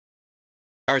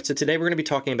All right, so today we're going to be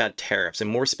talking about tariffs, and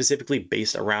more specifically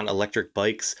based around electric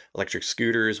bikes, electric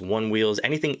scooters, one wheels,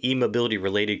 anything e-mobility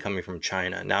related coming from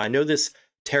China. Now, I know this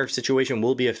tariff situation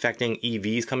will be affecting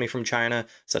EVs coming from China,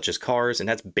 such as cars, and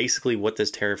that's basically what this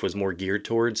tariff was more geared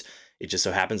towards. It just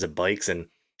so happens that bikes and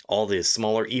all the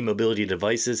smaller e-mobility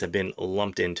devices have been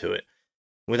lumped into it.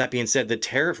 With that being said, the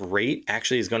tariff rate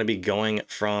actually is going to be going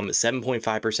from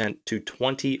 7.5% to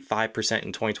 25%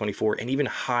 in 2024 and even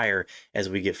higher as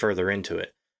we get further into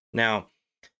it. Now,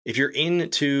 if you're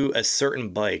into a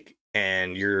certain bike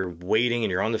and you're waiting and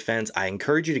you're on the fence, I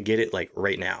encourage you to get it like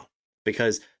right now,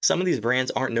 because some of these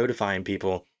brands aren't notifying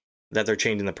people that they're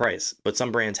changing the price, but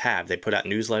some brands have. They put out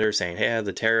newsletters saying, hey,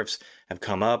 the tariffs have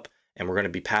come up and we're going to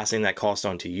be passing that cost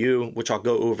on to you, which I'll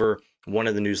go over one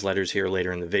of the newsletters here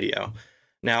later in the video.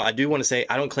 Now, I do want to say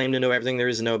I don't claim to know everything there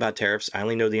is to know about tariffs. I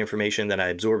only know the information that I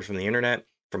absorb from the internet,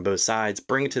 from both sides,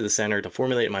 bring it to the center to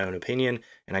formulate my own opinion,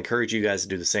 and I encourage you guys to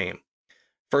do the same.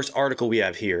 First article we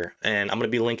have here, and I'm going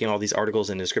to be linking all these articles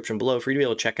in the description below for you to be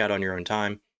able to check out on your own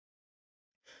time.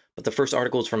 But the first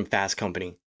article is from Fast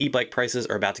Company. E-bike prices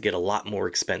are about to get a lot more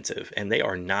expensive, and they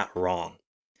are not wrong.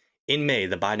 In May,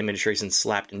 the Biden administration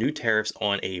slapped new tariffs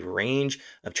on a range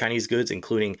of Chinese goods,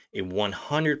 including a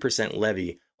 100%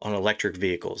 levy on electric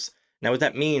vehicles. Now, what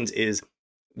that means is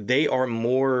they are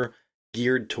more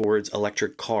geared towards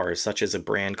electric cars, such as a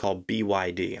brand called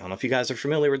BYD. I don't know if you guys are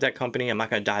familiar with that company. I'm not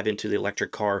going to dive into the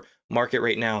electric car market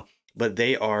right now, but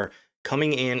they are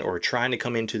coming in or trying to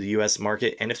come into the US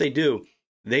market. And if they do,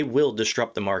 they will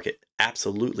disrupt the market.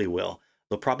 Absolutely will.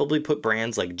 They'll probably put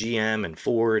brands like GM and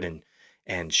Ford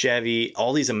and Chevy,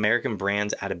 all these American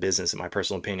brands, out of business, in my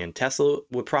personal opinion. Tesla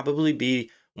would probably be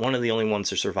one of the only ones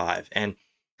to survive. And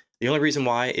the only reason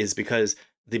why is because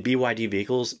the BYD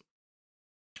vehicles,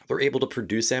 they're able to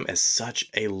produce them at such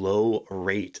a low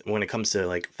rate when it comes to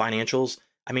like financials.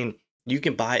 I mean, you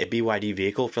can buy a BYD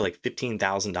vehicle for like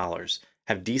 $15,000,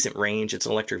 have decent range. It's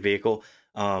an electric vehicle.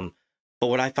 But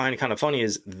what I find kind of funny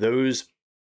is those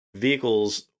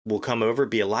vehicles will come over,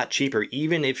 be a lot cheaper.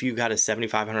 Even if you got a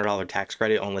 $7,500 tax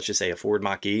credit on, let's just say, a Ford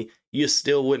Mach-E, you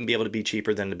still wouldn't be able to be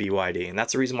cheaper than the BYD. And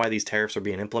that's the reason why these tariffs are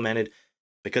being implemented,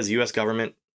 because the US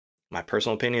government, my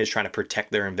personal opinion, is trying to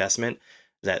protect their investment,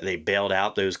 that they bailed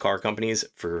out those car companies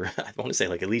for, I want to say,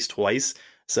 like at least twice.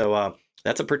 So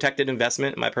that's a protected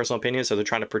investment, in my personal opinion. So they're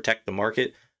trying to protect the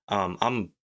market. I'm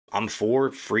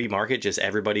for free market, just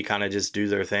everybody kind of just do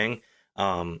their thing,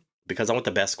 because I want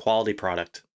the best quality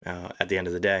product at the end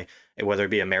of the day, whether it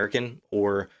be American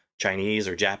or Chinese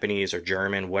or Japanese or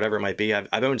German, whatever it might be.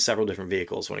 I've owned several different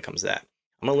vehicles when it comes to that.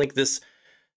 I'm gonna link this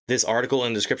article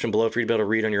in the description below for you to be able to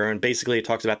read on your own. Basically, it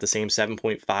talks about the same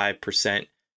 7.5%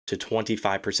 to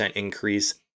 25%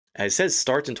 increase. And it says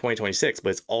starts in 2026, but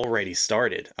it's already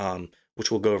started, which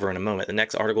we'll go over in a moment. The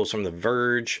next article is from The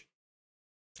Verge.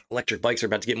 Electric bikes are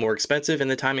about to get more expensive,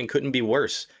 and the timing couldn't be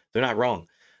worse. They're not wrong.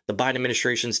 The Biden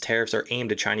administration's tariffs are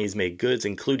aimed at Chinese-made goods,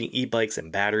 including e-bikes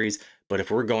and batteries. But if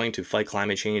we're going to fight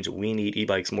climate change, we need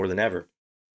e-bikes more than ever.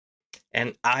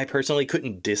 And I personally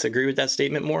couldn't disagree with that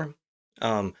statement more.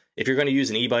 If you're going to use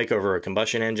an e-bike over a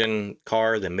combustion engine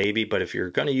car, then maybe. But if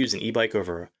you're going to use an e-bike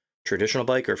over a traditional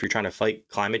bike, or if you're trying to fight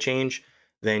climate change,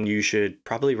 then you should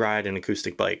probably ride an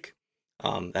acoustic bike.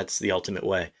 That's the ultimate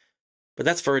way. But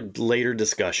that's for a later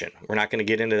discussion. We're not going to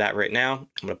get into that right now.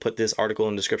 I'm going to put this article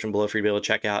in the description below for you to be able to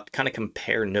check out, kind of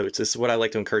compare notes. This is what I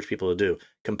like to encourage people to do.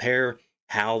 Compare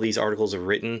how these articles are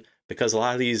written, because a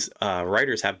lot of these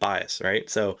writers have bias, right?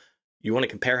 So you want to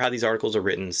compare how these articles are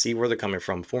written, see where they're coming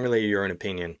from, formulate your own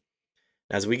opinion.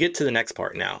 As we get to the next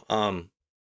part now,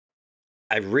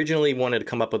 I originally wanted to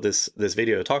come up with this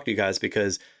video to talk to you guys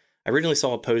because I originally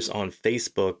saw a post on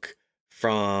Facebook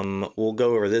from, we'll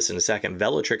go over this in a second.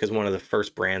 Velotric is one of the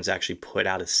first brands to actually put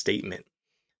out a statement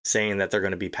saying that they're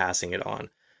going to be passing it on.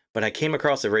 But I came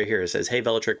across it right here. It says, hey,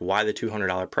 Velotric, why the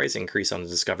 $200 price increase on the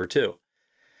Discover 2?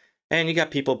 And you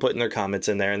got people putting their comments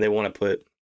in there, and they want to put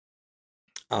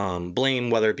blame,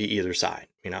 whether it be either side.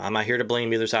 You know, I'm not here to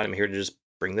blame either side. I'm here to just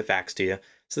bring the facts to you.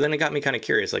 So then it got me kind of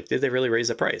curious, like, did they really raise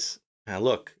the price? And I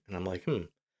look, and I'm like,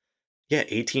 yeah,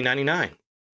 $18.99.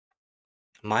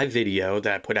 My video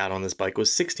that I put out on this bike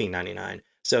was $16.99.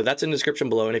 So that's in the description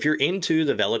below. And if you're into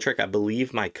the Velotric, I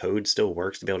believe my code still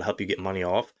works to be able to help you get money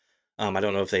off. I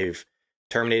don't know if they've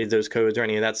terminated those codes or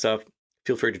any of that stuff.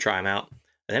 Feel free to try them out.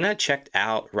 And then I checked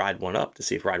out Ride One Up to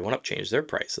see if Ride One Up changed their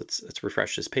price. Let's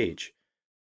refresh this page.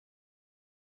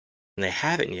 And they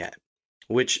haven't yet,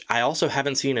 which I also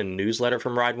haven't seen a newsletter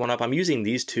from Ride One Up. I'm using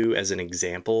these two as an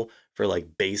example for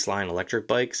like baseline electric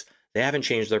bikes. They haven't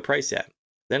changed their price yet.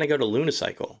 Then I go to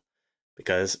Lunicycle.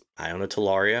 because I own a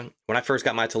Talaria. When I first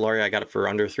got my Talaria, I got it for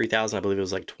under 3,000. I believe it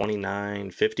was like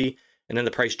 29.50, and then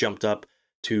the price jumped up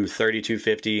to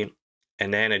 32.50,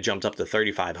 and then it jumped up to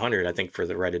 3,500, I think, for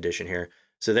the red edition here.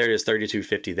 So there it is,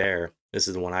 32.50 there. This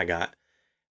is the one I got.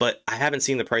 But I haven't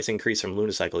seen the price increase from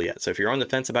Lunicycle yet. So if you're on the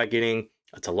fence about getting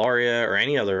a Talaria or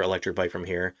any other electric bike from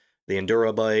here, the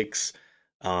Enduro bikes,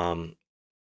 foldable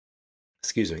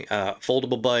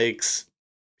bikes,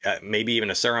 maybe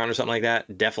even a Surron or something like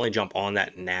that, definitely jump on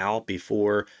that now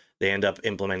before they end up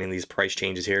implementing these price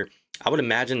changes here. I would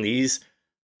imagine these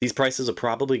prices will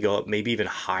probably go up maybe even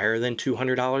higher than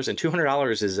 $200, and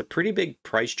 $200 is a pretty big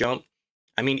price jump.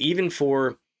 I mean, even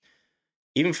for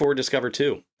Discover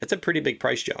 2, it's a pretty big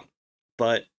price jump,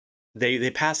 but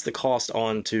they pass the cost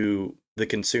on to the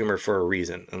consumer for a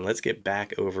reason. And let's get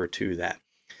back over to that.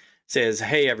 It says,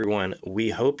 hey everyone, we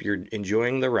hope you're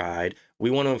enjoying the ride.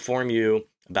 We want to inform you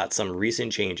about some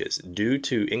recent changes. Due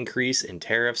to increase in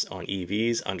tariffs on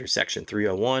EVs under Section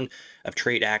 301 of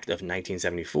Trade Act of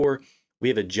 1974, we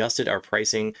have adjusted our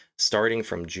pricing starting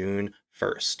from June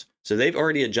 1st. So they've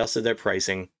already adjusted their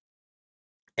pricing,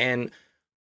 and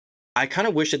I kind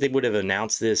of wish that they would have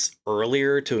announced this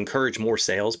earlier to encourage more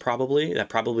sales, probably. That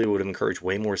probably would have encouraged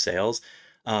way more sales.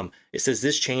 It says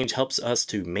this change helps us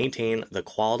to maintain the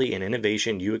quality and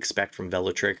innovation you expect from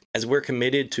Velotric, as we're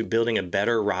committed to building a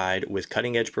better ride with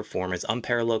cutting-edge performance,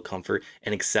 unparalleled comfort,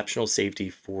 and exceptional safety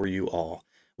for you all,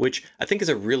 which I think is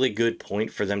a really good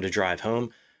point for them to drive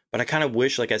home. But I kind of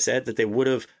wish, like I said, that they would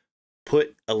have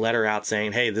put a letter out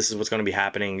saying, hey, this is what's going to be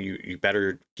happening. You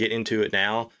better get into it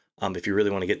now. If you really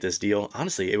want to get this deal.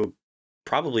 Honestly, it would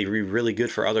probably be really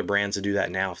good for other brands to do that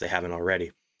now if they haven't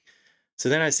already. So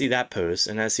then I see that post,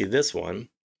 and I see this one.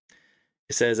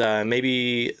 It says,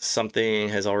 maybe something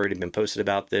has already been posted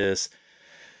about this,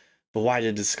 but why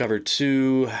did Discover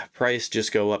 2 price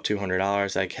just go up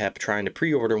 $200? I kept trying to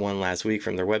pre-order one last week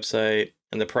from their website,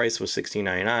 and the price was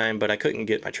 $16.99, but I couldn't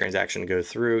get my transaction to go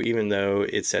through, even though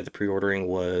it said the pre-ordering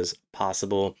was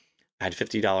possible. I had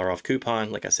 $50 off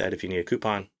coupon. Like I said, if you need a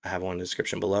coupon, I have one in the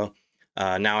description below.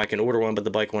 Now I can order one, but the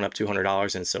bike went up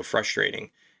 $200, and it's so frustrating.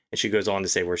 And she goes on to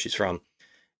say where she's from.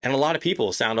 And a lot of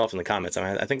people sound off in the comments. I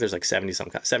mean, I think there's like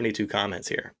 72 comments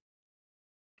here.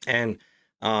 And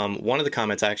one of the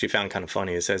comments I actually found kind of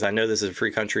funny. It says, I know this is a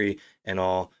free country and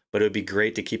all, but it would be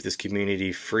great to keep this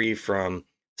community free from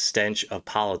stench of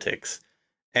politics.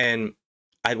 And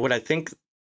what I think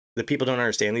the people don't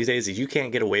understand these days is you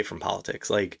can't get away from politics.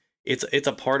 Like, it's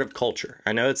a part of culture.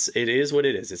 I know it is what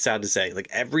it is. It's sad to say. Like,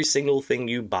 every single thing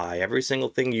you buy, every single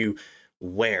thing you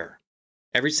wear,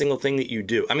 every single thing that you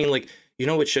do. I mean, like, you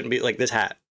know, it shouldn't be like this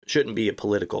hat shouldn't be a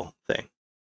political thing.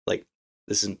 Like,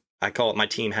 this is, I call it my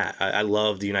team hat. I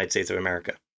love the United States of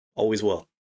America. Always will.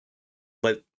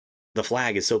 But the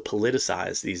flag is so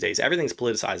politicized these days. Everything's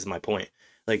politicized is my point.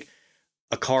 Like,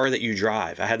 a car that you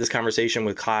drive. I had this conversation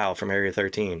with Kyle from Area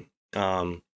 13.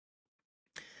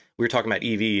 We were talking about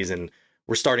EVs, and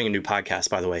we're starting a new podcast,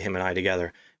 by the way, him and I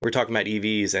together. We're talking about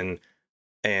EVs,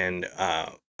 and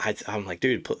I'm like,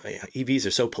 dude, EVs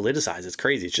are so politicized. It's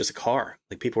crazy. It's just a car.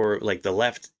 Like, people are like, the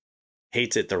left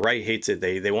hates it, the right hates it.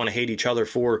 They want to hate each other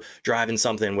for driving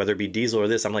something, whether it be diesel or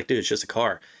this. I'm like, dude, it's just a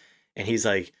car. And he's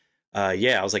like,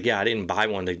 yeah. I was like, yeah, I didn't buy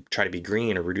one to try to be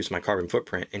green or reduce my carbon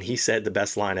footprint. And he said the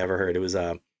best line I ever heard. It was,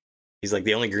 he's like,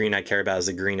 the only green I care about is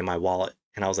the green in my wallet.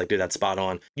 And I was like, dude, that's spot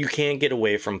on. You can't get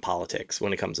away from politics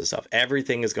when it comes to stuff.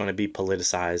 Everything is going to be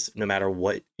politicized no matter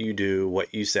what you do,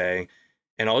 what you say.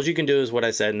 And all you can do is what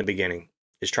I said in the beginning,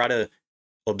 is try to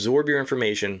absorb your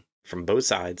information from both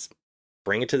sides,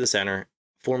 bring it to the center,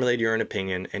 formulate your own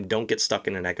opinion, and don't get stuck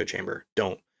in an echo chamber.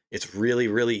 Don't. It's really,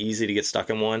 really easy to get stuck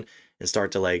in one and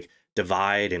start to like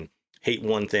divide and hate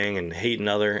one thing and hate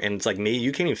another. And it's like me,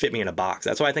 you can't even fit me in a box.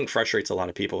 That's why I think frustrates a lot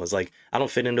of people, is like, I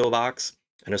don't fit into a box.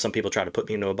 I know some people try to put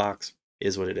me into a box. It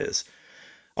is what it is.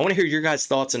 I want to hear your guys'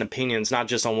 thoughts and opinions, not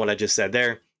just on what I just said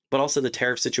there, but also the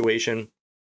tariff situation.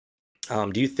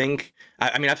 Do you think,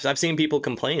 I mean, I've seen people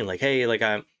complain like, hey, like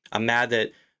I'm mad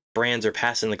that brands are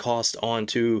passing the cost on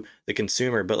to the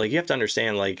consumer, but like, you have to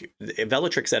understand, like,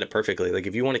 Velotric said it perfectly. Like,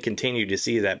 if you want to continue to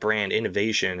see that brand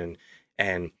innovation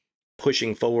and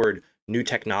pushing forward new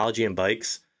technology and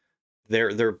bikes,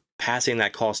 they're passing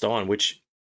that cost on, which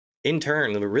in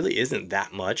turn, there really isn't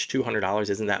that much. $200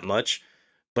 isn't that much,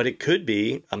 but it could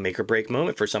be a make or break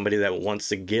moment for somebody that wants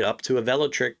to get up to a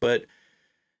Velotric, but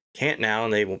can't now,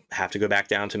 and they will have to go back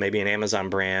down to maybe an Amazon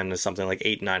brand or something like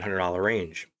 $800-900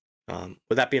 range.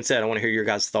 With that being said, I want to hear your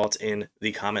guys' thoughts in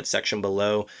the comment section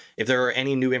below. If there are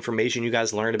any new information you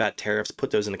guys learned about tariffs,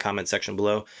 put those in the comment section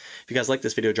below. If you guys like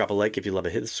this video, drop a like. If you love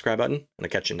it, hit the subscribe button, and I'll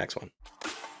catch you in the next one.